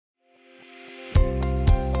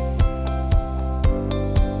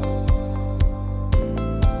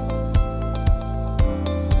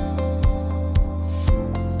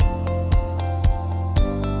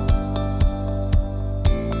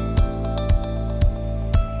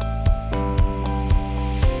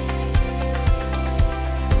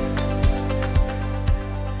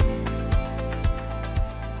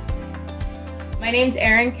My name's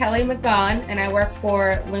Erin Kelly McGaughan, and I work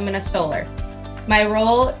for Lumina Solar. My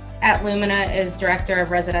role at Lumina is Director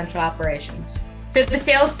of Residential Operations. So the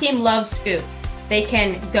sales team loves Scoop. They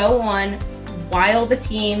can go on while the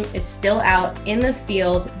team is still out in the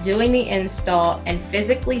field doing the install and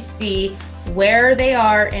physically see where they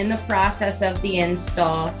are in the process of the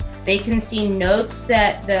install. They can see notes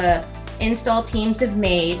that the install teams have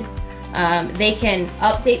made. They can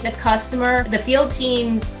update the customer. The field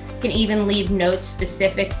teams can even leave notes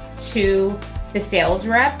specific to the sales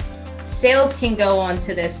rep. Sales can go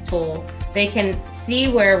onto this tool. They can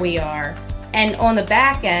see where we are. And on the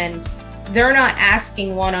back end, they're not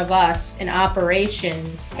asking one of us in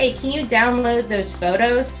operations, hey, can you download those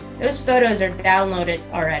photos? Those photos are downloaded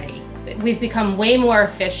already. We've become way more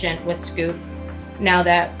efficient with Scoop now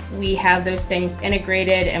that we have those things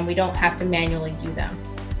integrated and we don't have to manually do them.